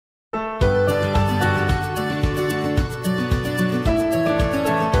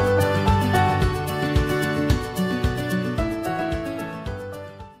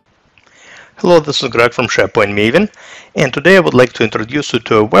Hello, this is Greg from SharePoint Maven, and today I would like to introduce you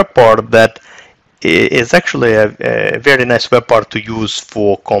to a web part that is actually a very nice web part to use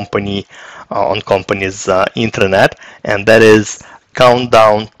for company on company's intranet, and that is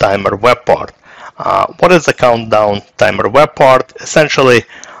countdown timer web part. What is a countdown timer web part? Essentially,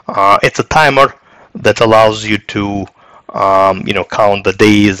 it's a timer that allows you to count the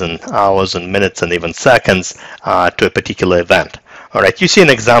days and hours and minutes and even seconds to a particular event. All right, you see an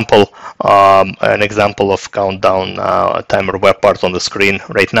example of countdown timer web part on the screen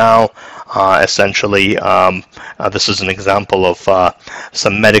right now. Essentially, this is an example of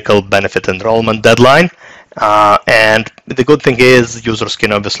some medical benefit enrollment deadline. And the good thing is users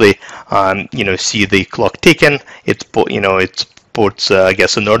can obviously see the clock ticking. It puts I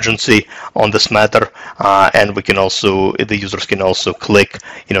guess an urgency on this matter, and the users can also click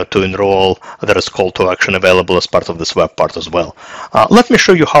to enroll. There is call to action available as part of this web part as well. Let me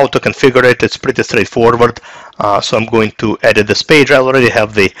show you how to configure it. It's pretty straightforward. So I'm going to edit this page. I already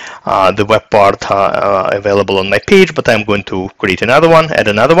have the web part available on my page, but I'm going to create another one, add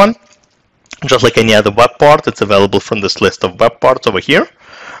another one. Just like any other web part, it's available from this list of web parts over here.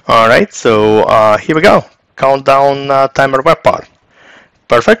 All right, so here we go. Countdown timer web part.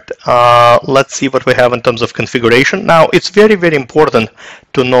 Perfect. Let's see what we have in terms of configuration. Now, it's very, very important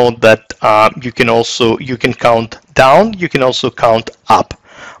to note that you can count down, you can also count up.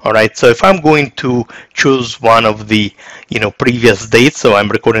 All right, so if I'm going to choose one of the previous dates, so I'm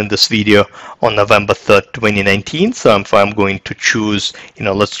recording this video on November 3rd, 2019. So if I'm going to choose,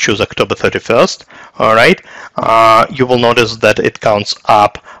 let's choose October 31st. All right, you will notice that it counts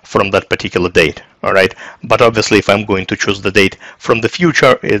up from that particular date. All right, but obviously if I'm going to choose the date from the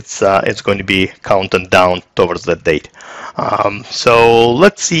future, it's going to be counting down towards that date. So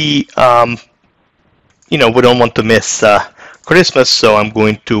let's see. We don't want to miss Christmas, so I'm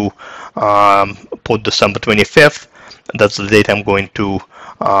going to put December 25th. That's the date I'm going to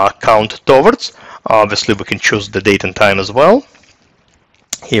count towards. Obviously, we can choose the date and time as well.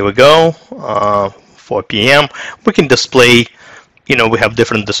 Here we go, 4 p.m. We can display, we have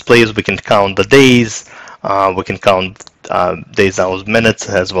different displays. We can count the days. We can count days, hours, minutes,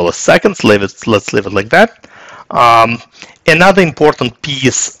 as well as seconds. Let's leave it like that. Another important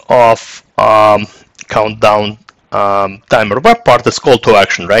piece of countdown timer web part is call to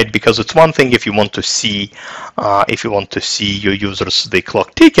action, right? Because it's one thing if you want to see your users the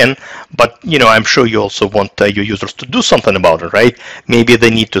clock ticking, but I'm sure you also want your users to do something about it, right? Maybe they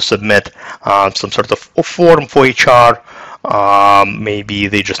need to submit some sort of form for HR. Maybe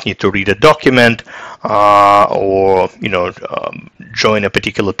they just need to read a document, or join a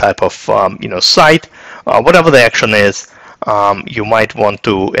particular type of site. Whatever the action is, you might want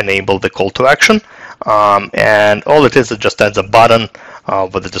to enable the call to action. And all it just adds a button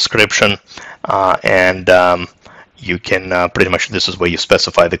with a description, and you can pretty much, this is where you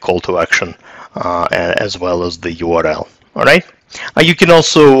specify the call to action as well as the URL. All right. You can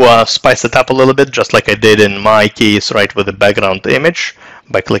also spice it up a little bit, just like I did in my case, right, with the background image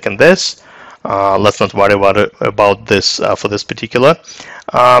by clicking this. Let's not worry about this for this particular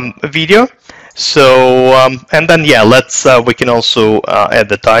video. So and then we can also add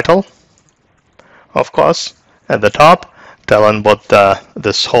the title, of course, at the top, telling what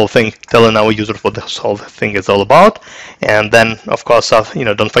telling our users what this whole thing is all about. And then, of course,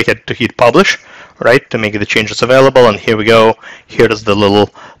 don't forget to hit publish, right, to make the changes available. And here we go. Here is the little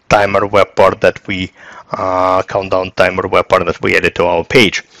timer web part that we countdown timer web part that we added to our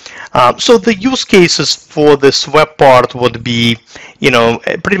page. So the use cases for this web part would be,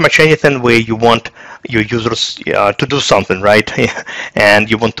 pretty much anything where you want your users to do something, right? And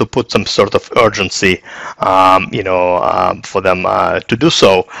you want to put some sort of urgency, for them to do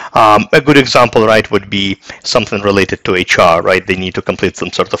so. A good example, right, would be something related to HR, right? They need to complete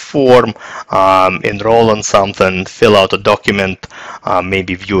some sort of form, enroll on something, fill out a document,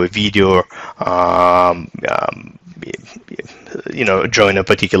 maybe view a video, join a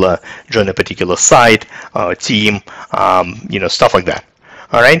particular site, team, stuff like that.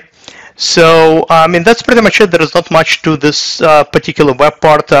 All right. So that's pretty much it. There is not much to this particular web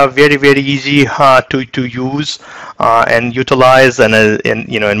part. Very, very easy to use and utilize. And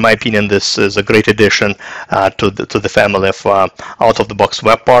in my opinion, this is a great addition to the family of out-of-the-box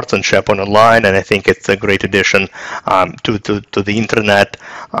web parts and SharePoint Online. And I think it's a great addition to the internet,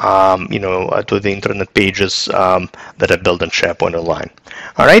 to the internet pages that are built in SharePoint Online.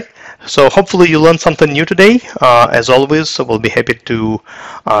 All right. So hopefully you learned something new today. As always, we'll be happy to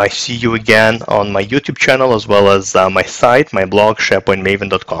see you again on my YouTube channel as well as my site, my blog,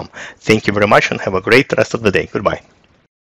 SharePointMaven.com. Thank you very much and have a great rest of the day. Goodbye.